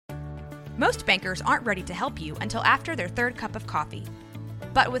Most bankers aren't ready to help you until after their third cup of coffee.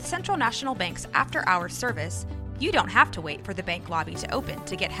 But with Central National Bank's after-hours service, you don't have to wait for the bank lobby to open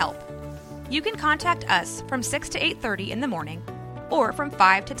to get help. You can contact us from 6 to 8:30 in the morning or from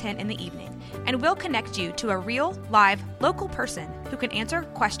 5 to 10 in the evening, and we'll connect you to a real, live, local person who can answer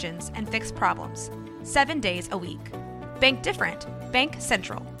questions and fix problems 7 days a week. Bank different. Bank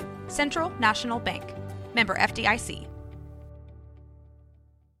Central. Central National Bank. Member FDIC.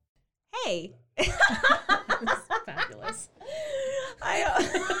 Hey. That's fabulous.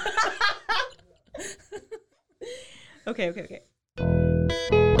 Okay.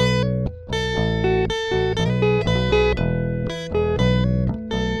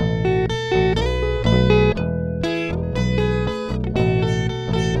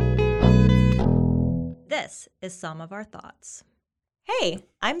 This is some of our thoughts. Hey,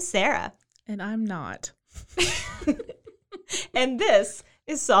 I'm Sarah. And I'm not. And this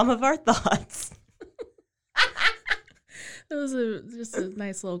is some of our thoughts. It was just a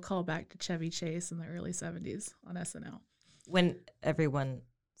nice little callback to Chevy Chase in the early 70s on SNL. When everyone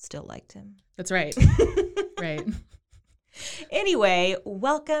still liked him. That's right. Right. Anyway,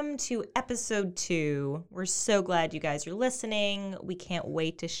 welcome to episode 2. We're so glad you guys are listening. We can't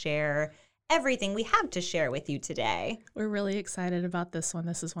wait to share everything we have to share with you today. We're really excited about this one.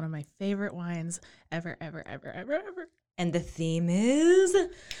 This is one of my favorite wines ever. And the theme is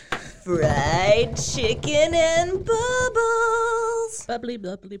fried chicken and bubbles. Bubbly,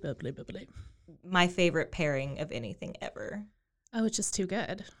 bubbly, bubbly, bubbly. My favorite pairing of anything ever. Oh, it's just too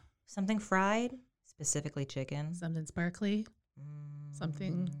good. Something fried, specifically chicken. Something sparkly.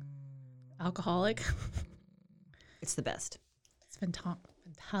 Something alcoholic. It's the best. It's fantastic.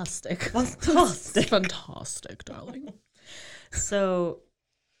 Fantastic. Fantastic, darling. So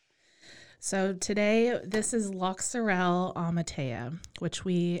today, this is Loxarel Amaltea, which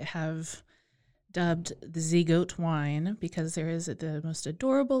we have dubbed the Z-Goat wine because there is the most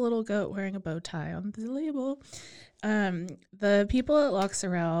adorable little goat wearing a bow tie on the label. The people at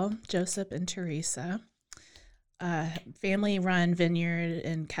Loxarel, Joseph and Teresa, family-run vineyard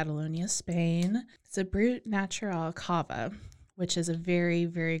in Catalonia, Spain. It's a Brut Natural Cava, which is a very,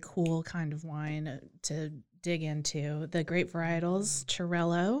 very cool kind of wine to dig into. The grape varietals,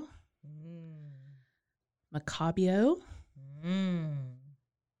 Chirello, Macabeo,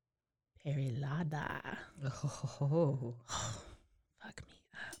 Perilada. Oh. Fuck me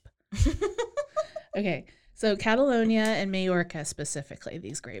up. Okay, so Catalonia and Majorca specifically,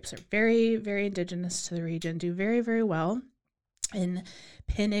 these grapes are very, very indigenous to the region, do very, very well in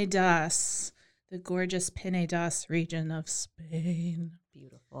Penedès, the gorgeous Penedès region of Spain.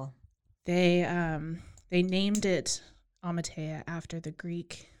 Beautiful. They named it Amaltea after the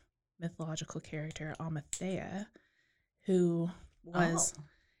Greek mythological character Amalthea, who was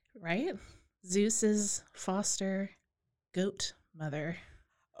right Zeus's foster goat mother.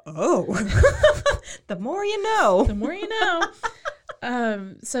 Oh, the more you know. The more you know.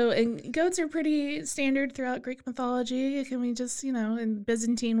 And goats are pretty standard throughout Greek mythology. Can we just, in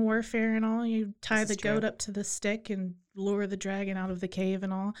Byzantine warfare and all, you tie the goat up to the stick and lure the dragon out of the cave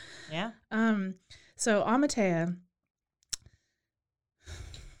and all. Yeah. So Amaltea.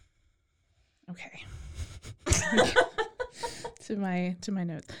 Okay. to my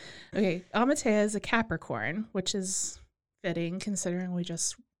notes. Okay, Amaltea is a Capricorn, which is fitting considering we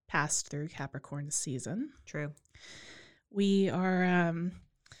just passed through Capricorn season. True. We are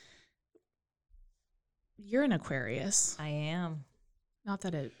you're an Aquarius. I am. Not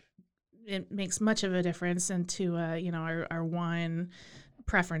that it makes much of a difference into our wine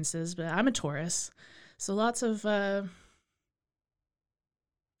preferences, but I'm a Taurus. So lots of I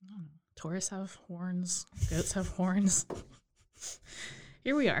don't know. Taurus have horns. Goats have horns.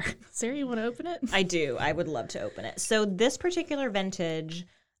 Here we are. Sarah, you want to open it? I do. I would love to open it. So this particular vintage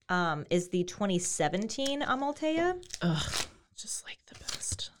is the 2017 Amaltea. Ugh, just like the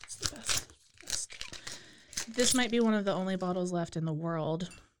best. It's the best. This might be one of the only bottles left in the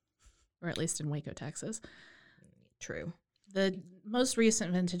world, or at least in Waco, Texas. True. The most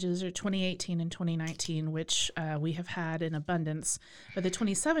recent vintages are 2018 and 2019, which we have had in abundance. But the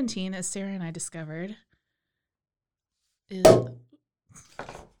 2017, as Sarah and I discovered, is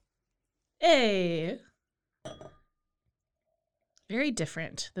very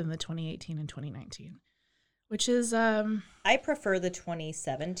different than the 2018 and 2019, which is I prefer the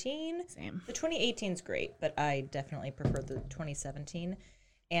 2017. Same. The 2018 is great, but I definitely prefer the 2017.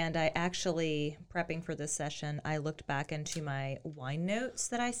 And I actually, prepping for this session, I looked back into my wine notes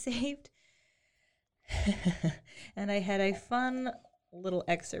that I saved. And I had a fun little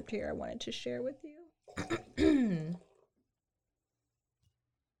excerpt here I wanted to share with you.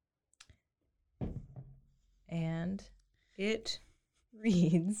 And it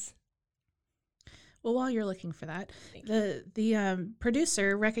reads. Well, while you're looking for that, the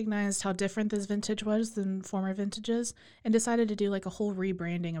producer recognized how different this vintage was than former vintages and decided to do like a whole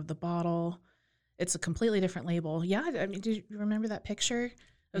rebranding of the bottle. It's a completely different label. Yeah, I mean, do you remember that picture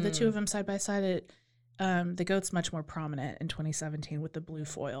of the two of them side by side? The goat's much more prominent in 2017 with the blue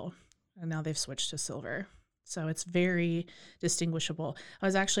foil, and now they've switched to silver. So it's very distinguishable. I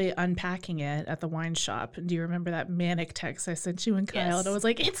was actually unpacking it at the wine shop. Do you remember that manic text I sent you and Kyle? Yes. And I was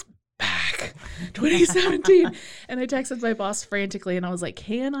like, it's back, 2017. And I texted my boss frantically, and I was like,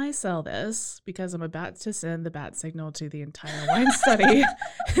 can I sell this? Because I'm about to send the bat signal to the entire wine study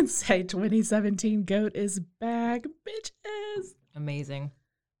and say 2017 goat is back, bitches. Amazing.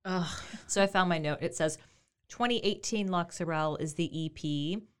 Ugh. So I found my note. It says 2018 L'Occirel is the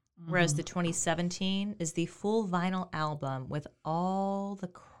EP, whereas the 2017 is the full vinyl album with all the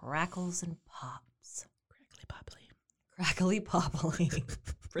crackles and pops. Crackly popply. Crackly poppily.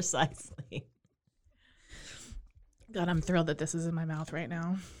 Precisely. God, I'm thrilled that this is in my mouth right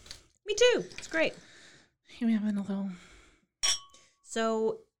now. Me too. It's great. Here we have a little.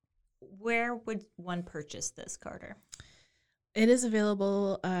 So where would one purchase this, Carter? It is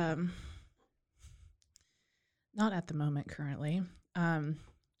available, not at the moment currently,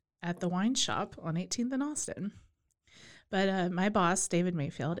 at the wine shop on 18th and Austin. But my boss, David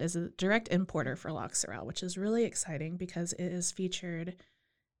Mayfield, is a direct importer for L'Occirel, which is really exciting because it is featured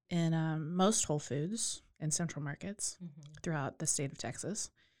in most Whole Foods and Central Markets throughout the state of Texas.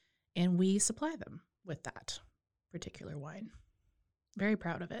 And we supply them with that particular wine. Very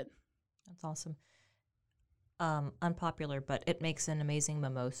proud of it. That's awesome. Unpopular, but it makes an amazing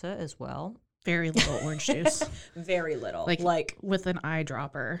mimosa as well. Very little orange juice. Very little. Like with an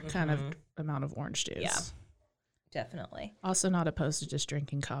eyedropper kind of amount of orange juice. Yeah, definitely. Also not opposed to just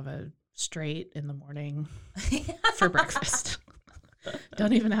drinking kava straight in the morning for breakfast.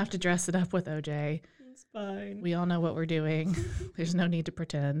 Don't even have to dress it up with OJ. It's fine. We all know what we're doing. There's no need to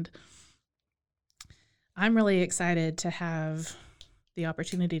pretend. I'm really excited to have the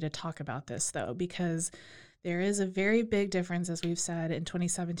opportunity to talk about this, though, because there is a very big difference, as we've said, in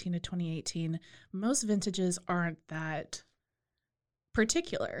 2017 to 2018. Most vintages aren't that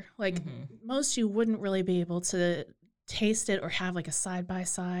particular. Like most, you wouldn't really be able to taste it or have like a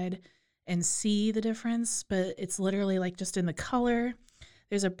side-by-side and see the difference, but it's literally like just in the color.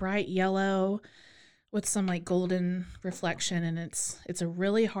 There's a bright yellow with some like golden reflection, and it's a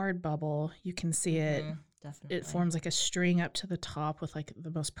really hard bubble. You can see it. Definitely. It forms like a string up to the top with like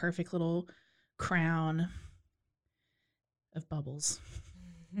the most perfect little crown of bubbles.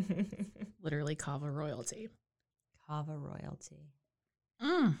 Literally Cava royalty. Cava royalty.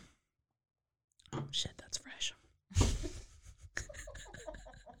 Oh shit, that's fresh.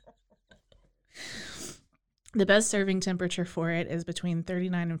 The best serving temperature for it is between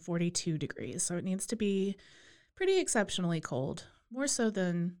 39 and 42 degrees, so it needs to be pretty exceptionally cold. More so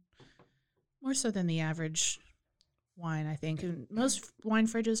than the average wine, I think. And most wine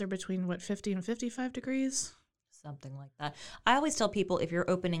fridges are between 50 and 55 degrees. Something like that. I always tell people if you're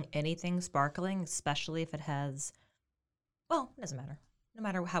opening anything sparkling, especially if it has, well, it doesn't matter. No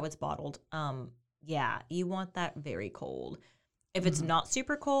matter how it's bottled. Yeah, you want that very cold. If it's not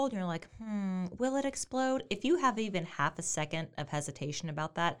super cold, you're like, will it explode? If you have even half a second of hesitation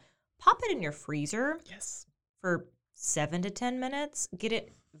about that, pop it in your freezer. Yes. For 7 to 10 minutes. Get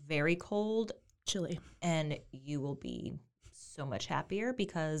it very cold. Chilly. And you will be so much happier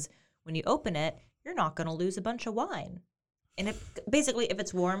because when you open it, you're not going to lose a bunch of wine. And if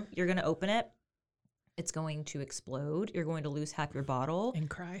it's warm, you're going to open it. It's going to explode. You're going to lose half your bottle. And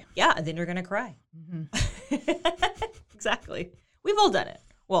cry. Yeah, and then you're going to cry. Exactly. We've all done it.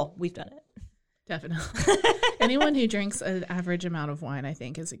 Well, we've done it. Definitely. Anyone who drinks an average amount of wine, I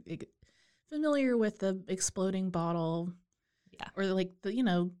think, is familiar with the exploding bottle. Yeah. Or like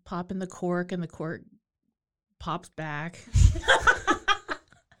popping the cork and the cork pops back.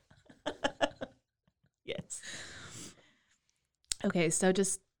 Yes. Okay, so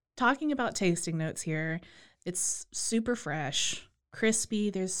just talking about tasting notes here, it's super fresh, crispy.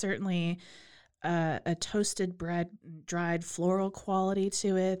 There's certainly a toasted bread, dried floral quality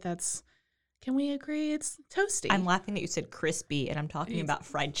to it. Can we agree it's toasty? I'm laughing that you said crispy, and I'm talking about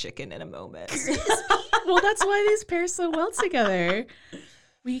fried chicken in a moment. Well, that's why these pair so well together.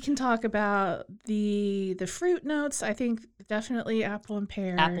 We can talk about the fruit notes. I think definitely apple and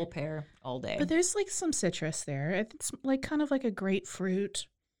pear. Apple pear all day. But there's like some citrus there. It's like kind of like a grapefruit,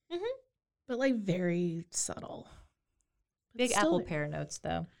 but like very subtle. Big apple pear notes,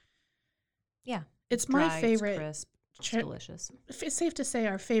 though. Yeah. It's dry, my favorite. It's crisp. It's delicious. It's safe to say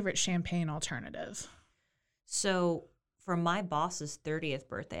our favorite champagne alternative. So for my boss's 30th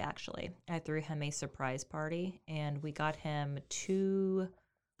birthday, actually, I threw him a surprise party, and we got him 2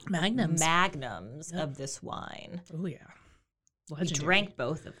 Magnums. of this wine. Oh, yeah. We drank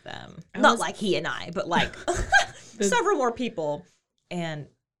both of them. I Not was- like he and I, but like several more people. And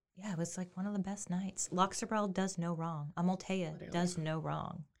yeah, it was like one of the best nights. Loxerel does no wrong. Amaltea does no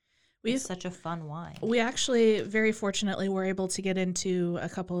wrong. It's such a fun wine. We actually, very fortunately, were able to get into a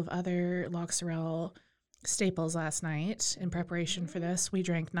couple of other Loxerel staples last night in preparation for this. We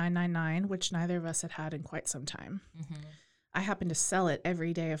drank 999, which neither of us had in quite some time. Mm-hmm. I happen to sell it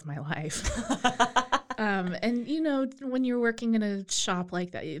every day of my life. And you know, when you're working in a shop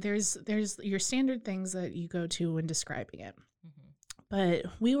like that, there's your standard things that you go to when describing it. Mm-hmm. But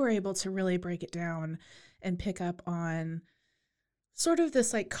we were able to really break it down and pick up on sort of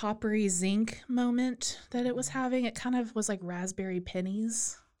this like coppery zinc moment that it was having. It kind of was like raspberry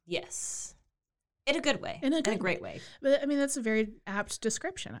pennies. Yes. In a good way. In a great way. But I mean, that's a very apt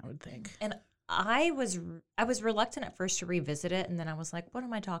description, I would think. And I was reluctant at first to revisit it, and then I was like, what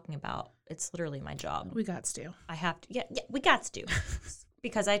am I talking about? It's literally my job. We got to. I have to. Yeah, we got to.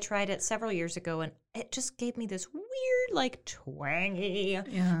 Because I tried it several years ago, and it just gave me this weird, like, twangy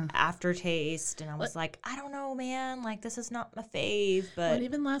aftertaste. And I was like, I don't know, man. Like, this is not my fave. But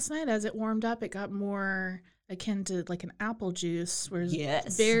even last night, as it warmed up, it got more akin to like an apple juice, where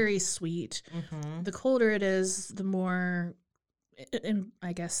it's very sweet. Mm-hmm. The colder it is, the more, and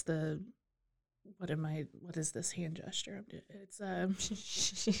I guess what is this hand gesture I'm doing? It's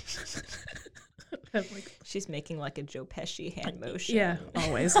she's making like a Joe Pesci hand motion. Yeah,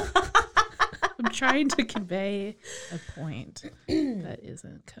 always. I'm trying to convey a point that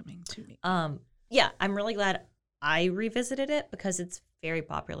isn't coming to me. Yeah, I'm really glad I revisited it because it's very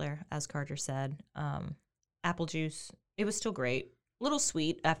popular, as Carter said. Apple juice, it was still great. A little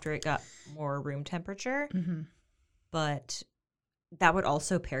sweet after it got more room temperature, but that would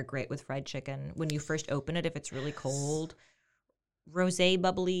also pair great with fried chicken. When you first open it, if it's really cold, rosé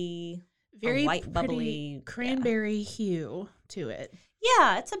bubbly, very white bubbly, cranberry hue to it.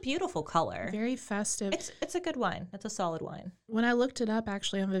 Yeah, it's a beautiful color. Very festive. It's a good wine. It's a solid wine. When I looked it up,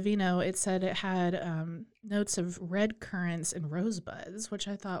 actually, on Vivino, it said it had notes of red currants and rosebuds, which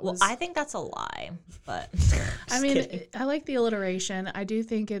I thought was... Well, I think that's a lie, but... I mean, kidding. I like the alliteration. I do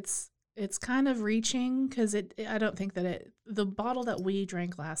think it's kind of reaching, because I don't think that the bottle that we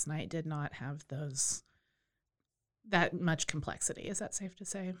drank last night did not have that much complexity. Is that safe to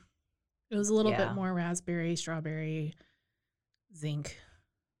say? It was a little bit more raspberry, strawberry, zinc.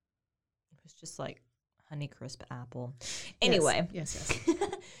 It was just like Honeycrisp apple. Anyway. Yes.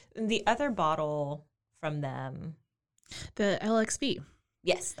 The other bottle from them. The LXV.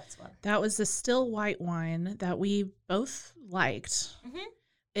 Yes, that's one. That was the still white wine that we both liked. Mm-hmm.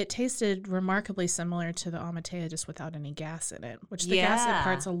 It tasted remarkably similar to the Amaltea, just without any gas in it, which the gas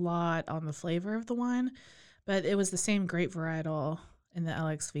imparts a lot on the flavor of the wine. But it was the same grape varietal in the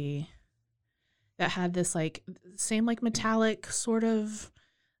LXV that had this like same like metallic sort of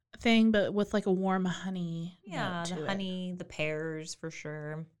thing, but with like a warm honey. Yeah, the honey, the pears for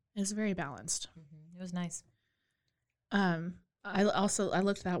sure. It was very balanced. Mm-hmm. It was nice. I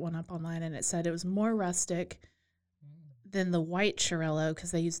looked that one up online, and it said it was more rustic than the white Chirello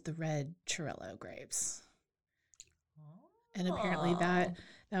because they used the red Chirello grapes. And apparently that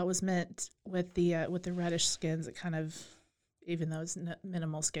was meant with the reddish skins. It kind of, even though it's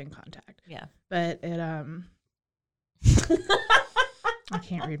minimal skin contact. Yeah. But it I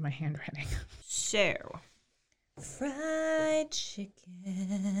can't read my handwriting. So, fried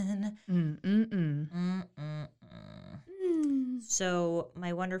chicken. So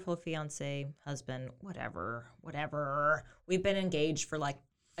my wonderful fiance, husband, whatever. We've been engaged for like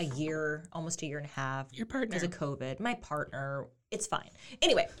a year, almost a year and a half. Your partner. Because of COVID. My partner. It's fine.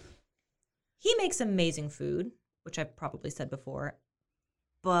 Anyway, he makes amazing food, which I've probably said before.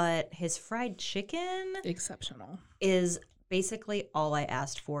 But his fried chicken exceptional is basically all I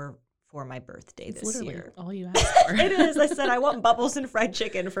asked for my birthday this year. All you asked for. It is. I said I want bubbles and fried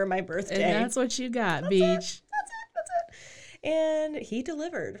chicken for my birthday. And that's what you got, Beach. That's it. And he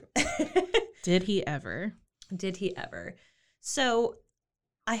delivered. Did he ever? So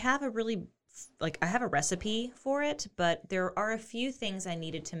I have I have a recipe for it, but there are a few things I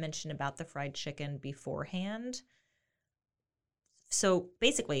needed to mention about the fried chicken beforehand. So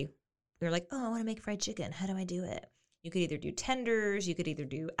basically, we were like, oh, I want to make fried chicken. How do I do it? You could either do tenders, you could either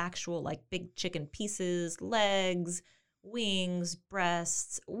do actual like big chicken pieces, legs, wings,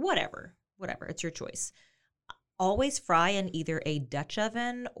 breasts, whatever. It's your choice. Always fry in either a Dutch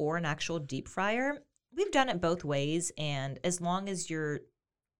oven or an actual deep fryer. We've done it both ways, and as long as you're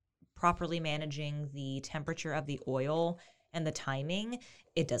properly managing the temperature of the oil and the timing,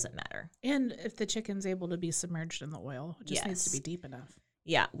 it doesn't matter. And if the chicken's able to be submerged in the oil, it just needs to Yes. be deep enough.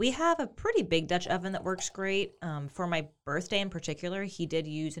 Yeah, we have a pretty big Dutch oven that works great. For my birthday in particular, he did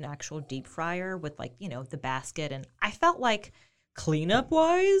use an actual deep fryer with, like, you know, the basket. And I felt like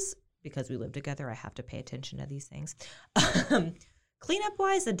cleanup-wise, because we live together, I have to pay attention to these things.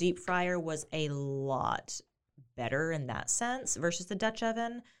 Cleanup-wise, the deep fryer was a lot better in that sense versus the Dutch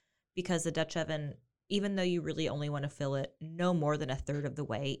oven, because the Dutch oven, even though you really only want to fill it no more than a third of the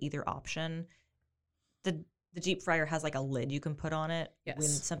way, either option, the deep fryer has like a lid you can put on it when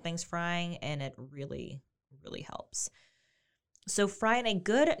something's frying, and it really, really helps. So fry in a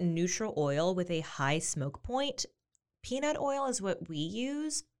good neutral oil with a high smoke point. Peanut oil is what we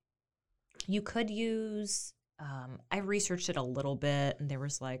use. You could use, I researched it a little bit, and there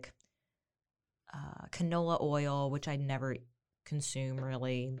was like canola oil, which I never consume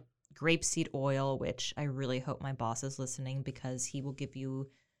really. Grapeseed oil, which I really hope my boss is listening, because he will give you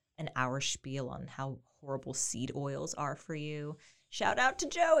an hour spiel on how horrible seed oils are for you. Shout out to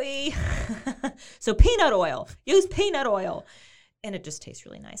Joey. So peanut oil. Use peanut oil. And it just tastes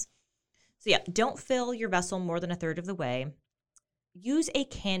really nice. So yeah, don't fill your vessel more than a third of the way. Use a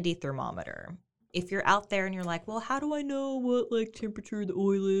candy thermometer. If you're out there and you're like, well, how do I know what like temperature the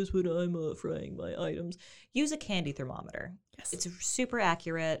oil is when I'm frying my items? Use a candy thermometer. Yes. It's super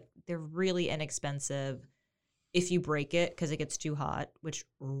accurate. They're really inexpensive. If you break it because it gets too hot, which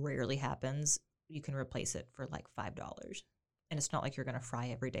rarely happens, you can replace it for like $5. And it's not like you're going to fry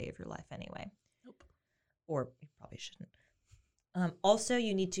every day of your life anyway. Nope. Or you probably shouldn't. Also,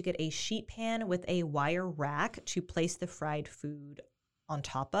 you need to get a sheet pan with a wire rack to place the fried food on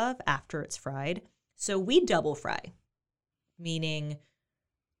top of after it's fried. So we double fry, meaning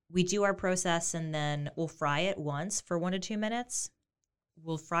we do our process and then we'll fry it once for 1 to 2 minutes.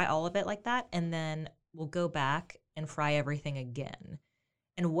 We'll fry all of it like that, and then we'll go back and fry everything again.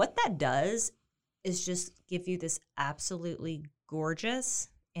 And what that does is just give you this absolutely gorgeous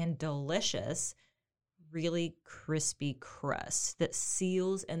and delicious, really crispy crust that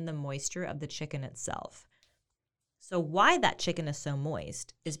seals in the moisture of the chicken itself. So why that chicken is so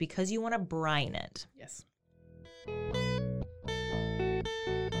moist is because you want to brine it. Yes.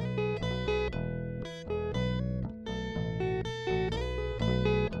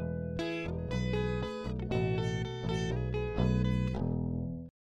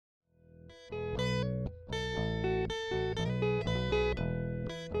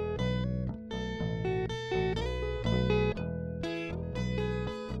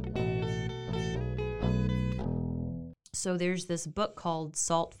 So there's this book called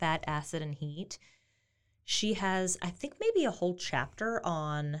Salt, Fat, Acid, and Heat. She has, I think, maybe a whole chapter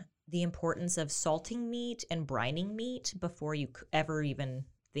on the importance of salting meat and brining meat before you ever even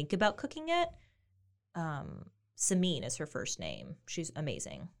think about cooking it. Sameen is her first name. She's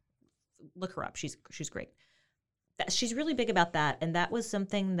amazing. Look her up. She's great. She's really big about that, and that was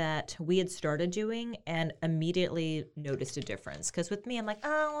something that we had started doing and immediately noticed a difference. Because with me, I'm like,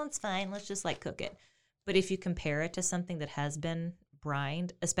 oh, it's fine. Let's just like cook it. But if you compare it to something that has been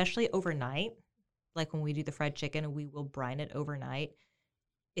brined, especially overnight, like when we do the fried chicken, we will brine it overnight.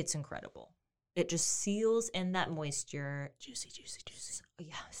 It's incredible. It just seals in that moisture. Juicy, juicy, juicy.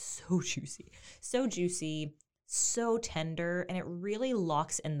 Yeah, so juicy. So juicy, so tender, and it really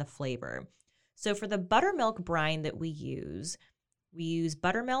locks in the flavor. So for the buttermilk brine that we use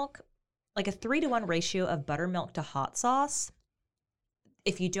buttermilk, like a 3-to-1 ratio of buttermilk to hot sauce.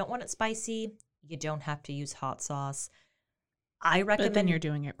 If you don't want it spicy, you don't have to use hot sauce. I recommend. But then you're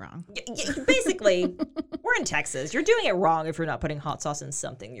doing it wrong. Basically, we're in Texas. You're doing it wrong if you're not putting hot sauce in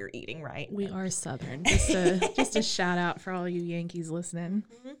something you're eating, right? We are Southern. Just a shout out for all you Yankees listening.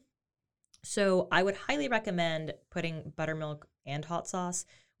 Mm-hmm. So I would highly recommend putting buttermilk and hot sauce.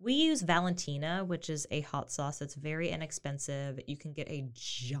 We use Valentina, which is a hot sauce that's very inexpensive. You can get a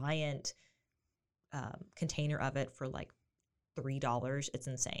giant container of it for like $3. It's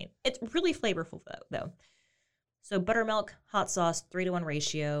insane. It's really flavorful though. So buttermilk, hot sauce, 3-to-1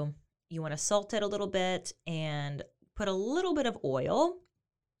 ratio. You want to salt it a little bit and put a little bit of oil.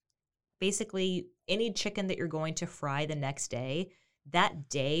 Basically, any chicken that you're going to fry the next day, that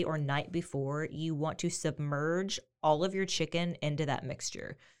day or night before, you want to submerge all of your chicken into that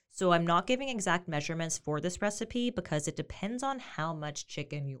mixture. So I'm not giving exact measurements for this recipe because it depends on how much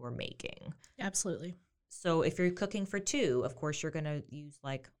chicken you are making. Absolutely. So if you're cooking for 2, of course, you're going to use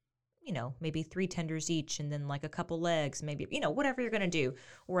like, maybe 3 tenders each and then like a couple legs, maybe, whatever you're going to do.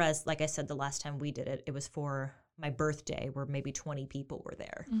 Whereas, like I said, the last time we did it, it was for my birthday where maybe 20 people were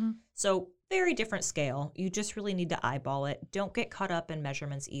there. Mm-hmm. So very different scale. You just really need to eyeball it. Don't get caught up in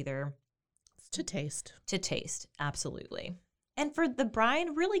measurements either. To taste. To taste, absolutely. And for the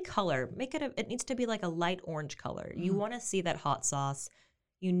brine, really color. Make it, it needs to be like a light orange color. You want to see that hot sauce.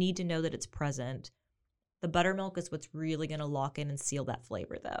 You need to know that it's present. The buttermilk is what's really going to lock in and seal that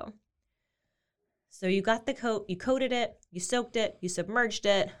flavor though. So you got the coat, you coated it, you soaked it, you submerged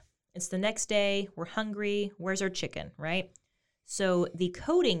it. It's the next day, we're hungry. Where's our chicken, right? So the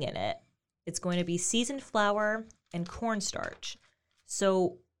coating in it, it's going to be seasoned flour and cornstarch.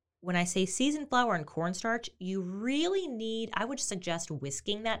 So when I say seasoned flour and cornstarch, you really need, I would suggest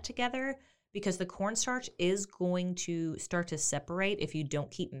whisking that together because the cornstarch is going to start to separate if you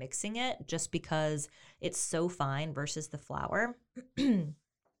don't keep mixing it just because it's so fine versus the flour.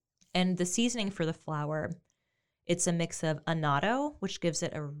 And the seasoning for the flour, it's a mix of annatto, which gives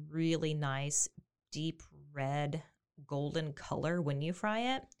it a really nice deep red golden color when you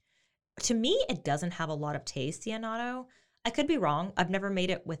fry it. To me, it doesn't have a lot of taste, the annatto. I could be wrong. I've never made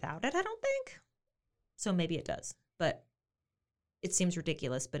it without it, I don't think. So maybe it does, but it seems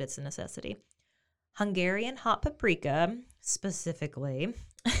ridiculous, but it's a necessity. Hungarian hot paprika, specifically.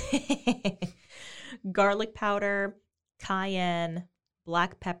 Garlic powder, cayenne,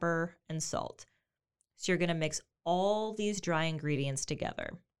 black pepper, and salt. So you're going to mix all these dry ingredients together.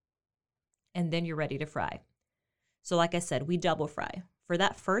 And then you're ready to fry. So like I said, we double fry. For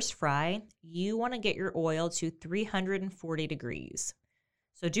that first fry, you want to get your oil to 340 degrees.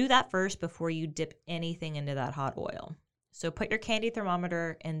 So do that first before you dip anything into that hot oil. So put your candy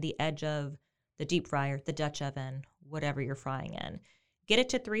thermometer in the edge of the deep fryer, the Dutch oven, whatever you're frying in. Get it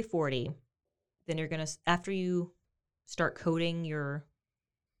to 340. Then you're going to, after you start coating your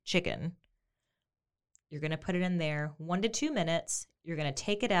chicken, you're going to put it in there 1 to 2 minutes. You're going to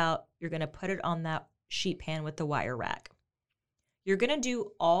take it out. You're going to put it on that sheet pan with the wire rack. You're going to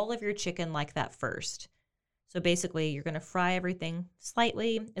do all of your chicken like that first. So basically, you're going to fry everything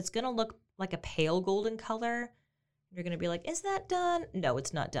slightly. It's going to look like a pale golden color. You're going to be like, is that done? No,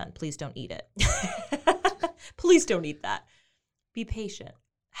 it's not done. Please don't eat it. Please don't eat that. Be patient.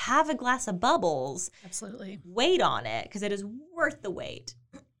 Have a glass of bubbles. Absolutely. Wait on it because it is worth the wait.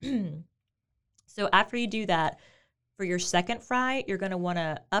 So after you do that, for your second fry, you're going to want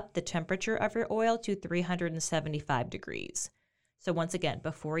to up the temperature of your oil to 375 degrees. So once again,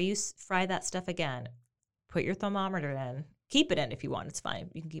 before you fry that stuff again, put your thermometer in. Keep it in if you want. It's fine.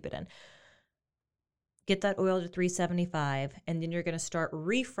 You can keep it in. Get that oil to 375, and then you're going to start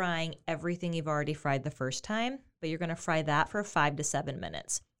refrying everything you've already fried the first time, but you're going to fry that for 5 to 7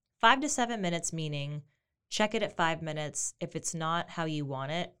 minutes. 5 to 7 minutes meaning check it at 5 minutes. If it's not how you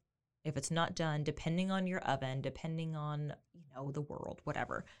want it, if it's not done, depending on your oven, depending on, the world,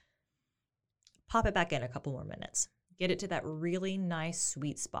 whatever, pop it back in a couple more minutes. Get it to that really nice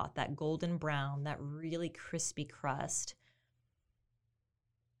sweet spot, that golden brown, that really crispy crust.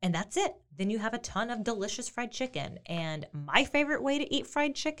 And that's it. Then you have a ton of delicious fried chicken. And my favorite way to eat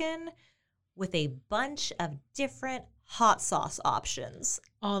fried chicken, with a bunch of different hot sauce options.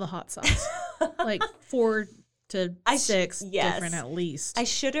 All the hot sauce. Like 4 to 6 different at least. I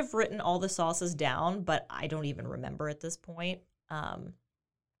should have written all the sauces down, but I don't even remember at this point.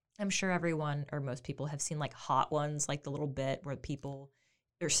 I'm sure everyone or most people have seen like hot ones, like the little bit where people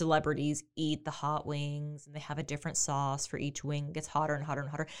or celebrities eat the hot wings and they have a different sauce for each wing. It gets hotter and hotter and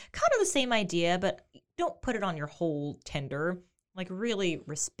hotter. Kind of the same idea, but don't put it on your whole tender. Like really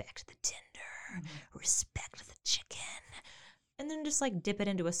respect the tender, respect the chicken, and then just like dip it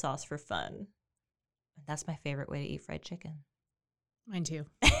into a sauce for fun. That's my favorite way to eat fried chicken. Mine too.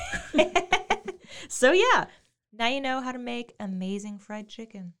 So yeah, now you know how to make amazing fried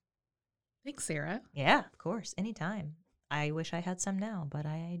chicken. Thanks, Sarah. Yeah, of course, anytime. I wish I had some now, but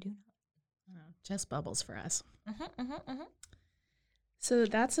I do not. Just bubbles for us. So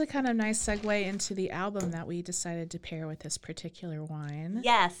that's a kind of nice segue into the album that we decided to pair with this particular wine.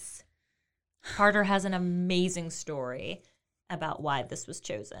 Yes. Carter has an amazing story about why this was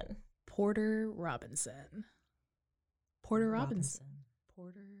chosen. Porter Robinson. Porter Robinson.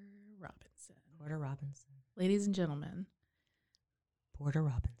 Ladies and gentlemen. Porter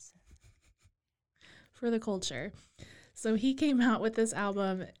Robinson. For the culture. So he came out with this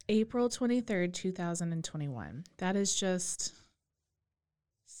album April 23rd, 2021. That is just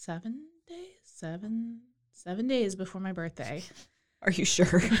 7 days before my birthday. Are you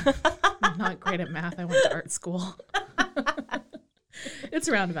sure? I'm not great at math. I went to art school. It's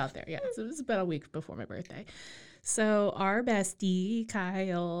around about there. Yeah. So it was about a week before my birthday. So our bestie,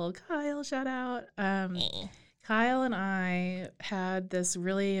 Kyle, shout out. Kyle and I had this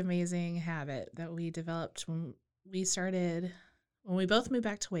really amazing habit that we developed we started when we both moved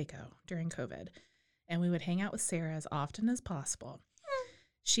back to Waco during COVID, and we would hang out with Sarah as often as possible.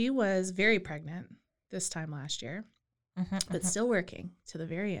 She was very pregnant this time last year, but still working to the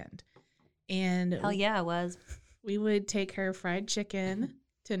very end. And Hell yeah, I was. we would take her fried chicken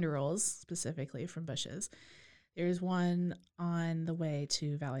tender rolls, specifically from Bush's. There's one on the way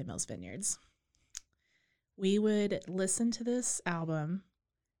to Valley Mills Vineyards. We would listen to this album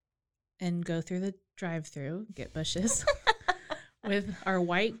and go through the drive-thru, get Bush's, with our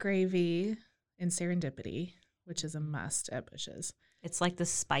white gravy and serendipity, which is a must at Bush's. It's like the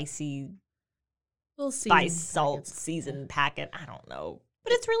spicy We'll see. spice salt seasoned packet. I don't know.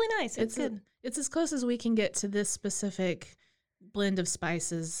 But it's really nice. It's good. It's as close as we can get to this specific blend of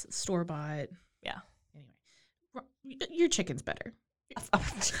spices, store-bought. Yeah. Anyway, your chicken's better.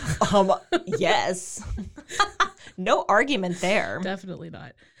 Yes. No argument there. Definitely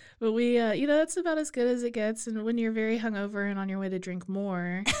not. But we, it's about as good as it gets. And when you're very hungover and on your way to drink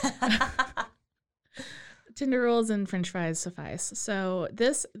more, tender rolls and French fries suffice. So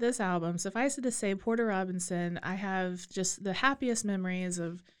this album, suffice it to say, Porter Robinson, I have just the happiest memories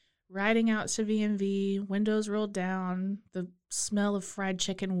of riding out to VMV, windows rolled down, the smell of fried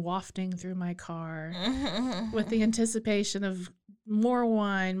chicken wafting through my car, with the anticipation of more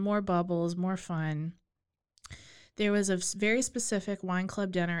wine, more bubbles, more fun. There was a very specific wine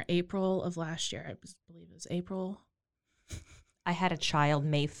club dinner April of last year. I believe it was April. I had a child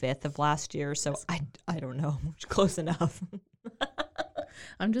May 5th of last year, so I don't know. Close enough.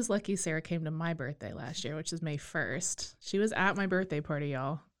 I'm just lucky Sarah came to my birthday last year, which is May 1st. She was at my birthday party,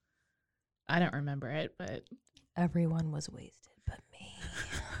 y'all. I don't remember it, but everyone was wasted but me.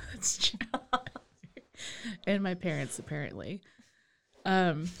 It's true. And my parents, apparently.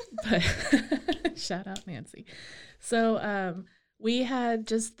 But shout out Nancy. So we had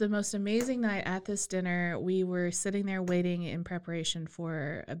just the most amazing night at this dinner. We were sitting there waiting in preparation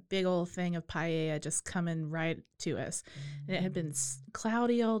for a big old thing of paella just coming right to us. And it had been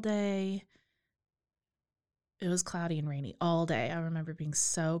cloudy all day. It was cloudy and rainy all day. I remember being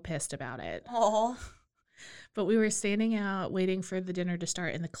so pissed about it. Oh. But we were standing out waiting for the dinner to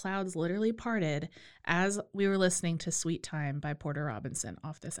start, and the clouds literally parted as we were listening to Sweet Time by Porter Robinson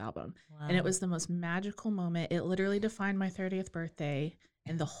off this album. Wow. And it was the most magical moment. It literally defined my 30th birthday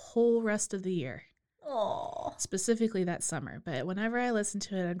and the whole rest of the year. Oh. Specifically that summer. But whenever I listen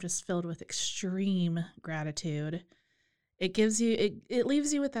to it, I'm just filled with extreme gratitude. It gives you, it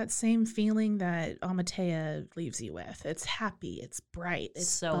leaves you with that same feeling that Amaltea leaves you with. It's happy, it's bright, it's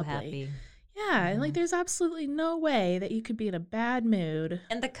so bubbly. happy. Yeah, and like there's absolutely no way that you could be in a bad mood.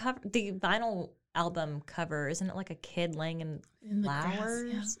 And the vinyl album cover, isn't it like a kid laying in the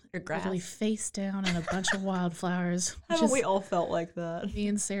flowers grass, or grass? Literally face down in a bunch of wildflowers. Haven't we all felt like that? Me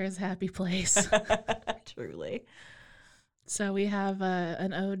and Sarah's happy place. Truly. So we have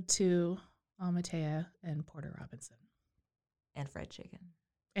an ode to Amaltea and Porter Robinson. And fried chicken.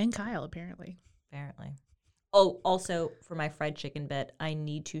 And Kyle, apparently. Oh, also for my fried chicken bit, I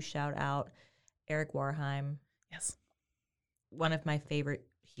need to shout out Eric Warheim. Yes. One of my favorite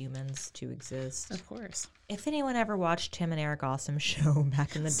humans to exist. Of course. If anyone ever watched Tim and Eric Awesome's show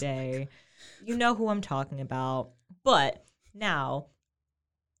back in the day, you know who I'm talking about. But now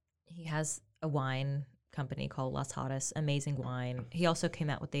he has a wine company called Las Hottest, amazing wine. He also came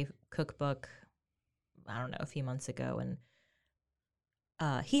out with a cookbook, I don't know, a few months ago, and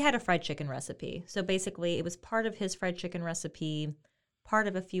he had a fried chicken recipe. So basically, it was part of his fried chicken recipe, part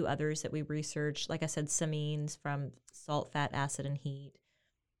of a few others that we researched. Like I said, Samin's from Salt, Fat, Acid, and Heat.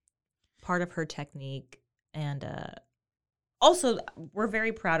 Part of her technique. And also, we're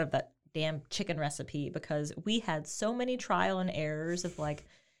very proud of that damn chicken recipe because we had so many trial and errors of like,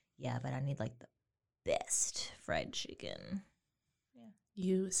 yeah, but I need like the best fried chicken. Yeah.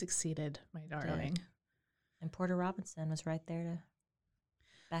 You succeeded, my darling. And Porter Robinson was right there to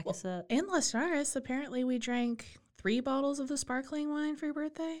back us up. And Las Charas, apparently we drank 3 bottles of the sparkling wine for your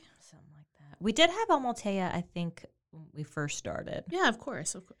birthday. Something like that. We did have Amaltea, I think, when we first started. Yeah, of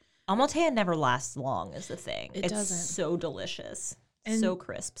course. Amaltea never lasts long is the thing. It doesn't. It's so delicious. And so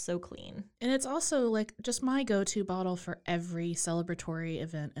crisp, so clean. And it's also like just my go-to bottle for every celebratory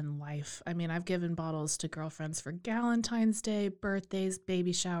event in life. I mean, I've given bottles to girlfriends for Valentine's Day, birthdays,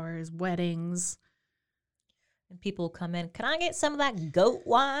 baby showers, weddings. And people come in, can I get some of that goat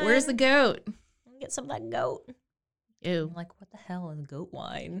wine? Where's the goat? Get some of that goat. Ew. I'm like, what the hell is goat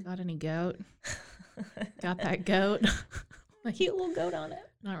wine? Got any goat? Got that goat? A cute little goat on it.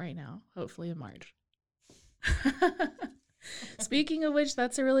 Not right now. Hopefully in March. Speaking of which,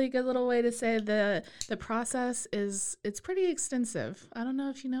 that's a really good little way to say the process it's pretty extensive. I don't know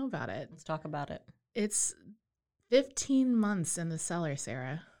if you know about it. Let's talk about it. It's 15 months in the cellar,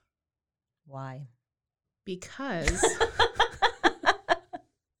 Sarah. Why? Because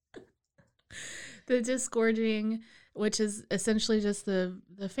the disgorging, which is essentially just the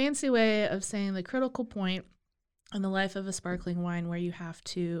fancy way of saying the critical point in the life of a sparkling wine where you have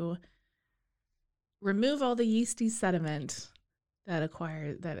to remove all the yeasty sediment that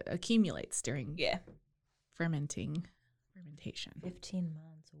accumulates during fermentation. 15 months.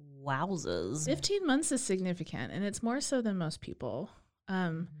 Wowzers. 15 months is significant, and it's more so than most people.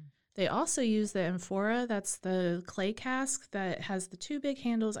 They also use the amphora. That's the clay cask that has the 2 big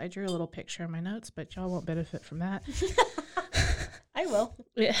handles. I drew a little picture in my notes, but y'all won't benefit from that. I will.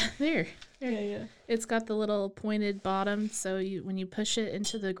 Yeah, there. Yeah. It's got the little pointed bottom, so when you push it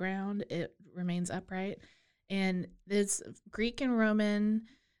into the ground, it remains upright. And it's Greek and Roman,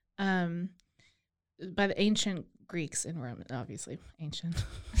 by the ancient Greeks and Roman, obviously ancient.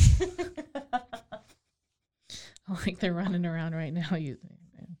 Like they're running around right now.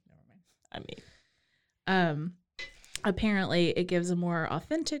 Apparently it gives a more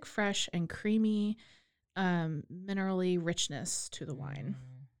authentic, fresh, and creamy, minerally richness to the wine,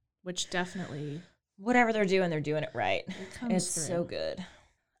 which definitely, whatever they're doing it right. It's so good.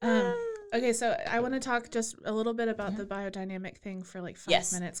 Okay, so I want to talk just a little bit about the biodynamic thing for like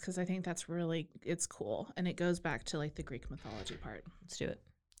 5 minutes, because I think that's it's cool, and it goes back to like the Greek mythology part. Let's do it.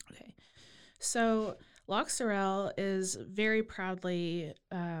 Okay, so Loch Sorel is very proudly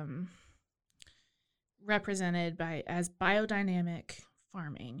represented as biodynamic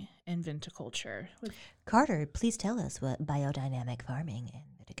farming and viticulture. Carter, please tell us what biodynamic farming and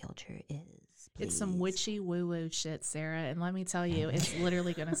viticulture is. Please. It's some witchy woo-woo shit, Sarah, and let me tell you, it's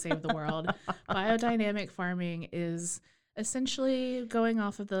literally going to save the world. Biodynamic farming is essentially going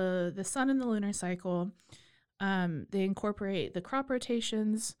off of the sun and the lunar cycle. They incorporate the crop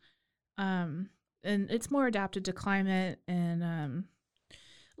rotations, and it's more adapted to climate, and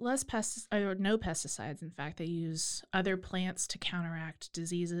less or no pesticides. In fact, they use other plants to counteract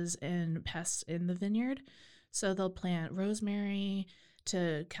diseases and pests in the vineyard. So they'll plant rosemary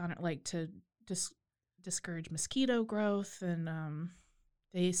to discourage mosquito growth, and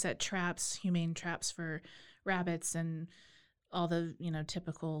they set humane traps for rabbits and all the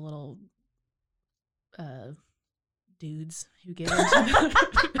typical little dudes who get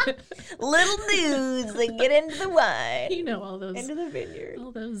into little dudes that get into the wine. All those into the vineyard.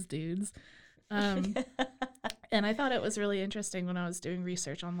 All those dudes. And I thought it was really interesting when I was doing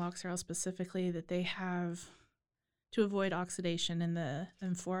research on Loch Sorel specifically that they have, to avoid oxidation in the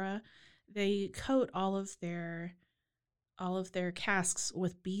amphora, they coat all of their casks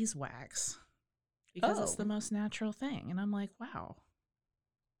with beeswax because it's the most natural thing. And I'm like, wow,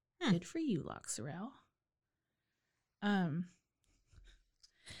 good for you, Loch Sorel.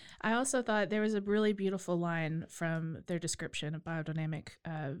 I also thought there was a really beautiful line from their description of biodynamic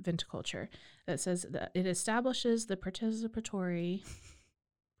viticulture that says that it establishes the participatory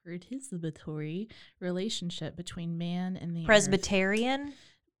relationship between man and the Presbyterian? earth.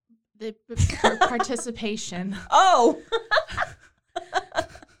 The participation. Oh!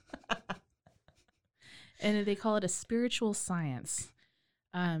 And they call it a spiritual science.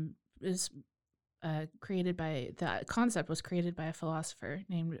 The concept was created by a philosopher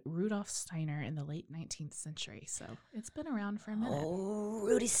named Rudolf Steiner in the late 19th century. So it's been around for a minute. Oh,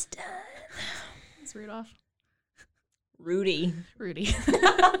 Rudy Stein. It's Rudolph. Rudy,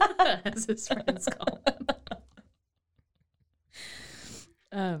 as his friends call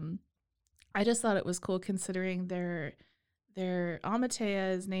him. I just thought it was cool considering their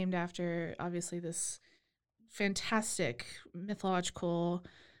Amaltea is named after obviously this fantastic mythological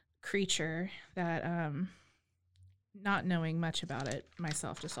creature that not knowing much about it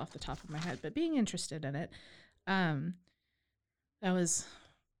myself just off the top of my head, but being interested in it, that was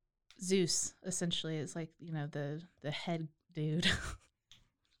Zeus. Essentially is like the head dude. I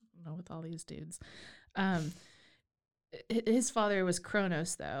don't know, with all these dudes. His father was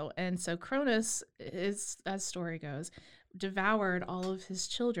Kronos, though, and so Kronos is, as story goes, devoured all of his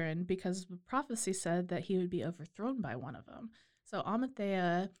children because the prophecy said that he would be overthrown by one of them. So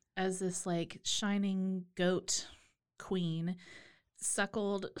Amaltea, as this like shining goat queen,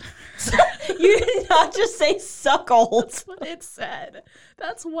 suckled. You did not just say suckled. That's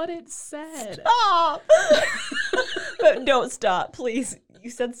what it said. Stop. But don't stop, please. You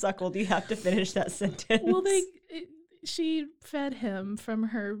said suckled. You have to finish that sentence. Well, she fed him from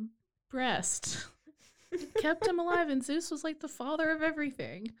her breast. Kept him alive, and Zeus was like the father of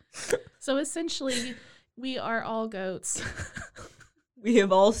everything. So essentially, we are all goats. We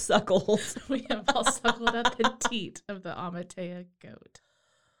have all suckled. We have all suckled at the teat of the Amaltea goat.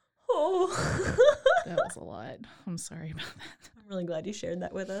 Oh. That was a lot. I'm sorry about that. I'm really glad you shared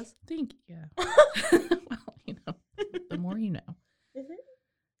that with us. Thank you. Well, the more you know.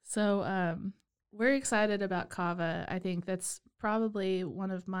 So we're excited about Kava. I think that's probably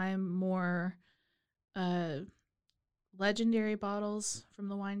one of my more legendary bottles from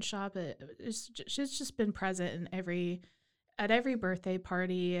the wine shop. It's just been present in at every birthday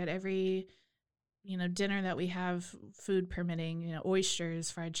party, at every dinner that we have, food permitting.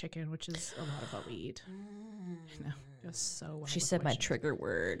 Oysters, fried chicken, which is a lot of what we eat. Goes so well. She said oysters. my trigger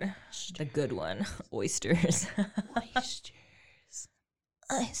word, the good one, oysters. Oysters.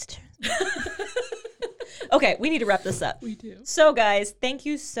 Okay, we need to wrap this up. We do. So, guys, thank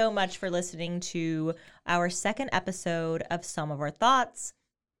you so much for listening to our second episode of Some of Our Thoughts.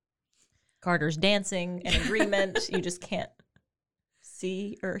 Carter's dancing in agreement. You just can't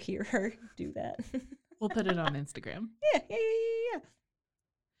see or hear her do that. We'll put it on Instagram. Yeah.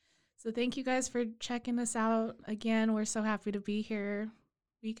 So thank you guys for checking us out. Again, we're so happy to be here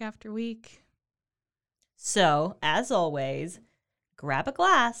week after week. So, as always, grab a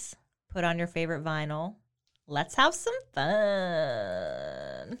glass, put on your favorite vinyl. Let's have some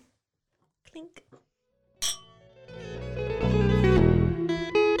fun. Clink.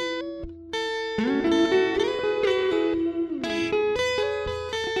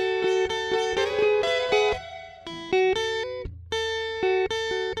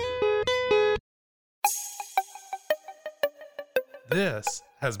 This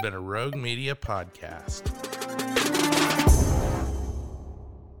has been a Rogue Media podcast.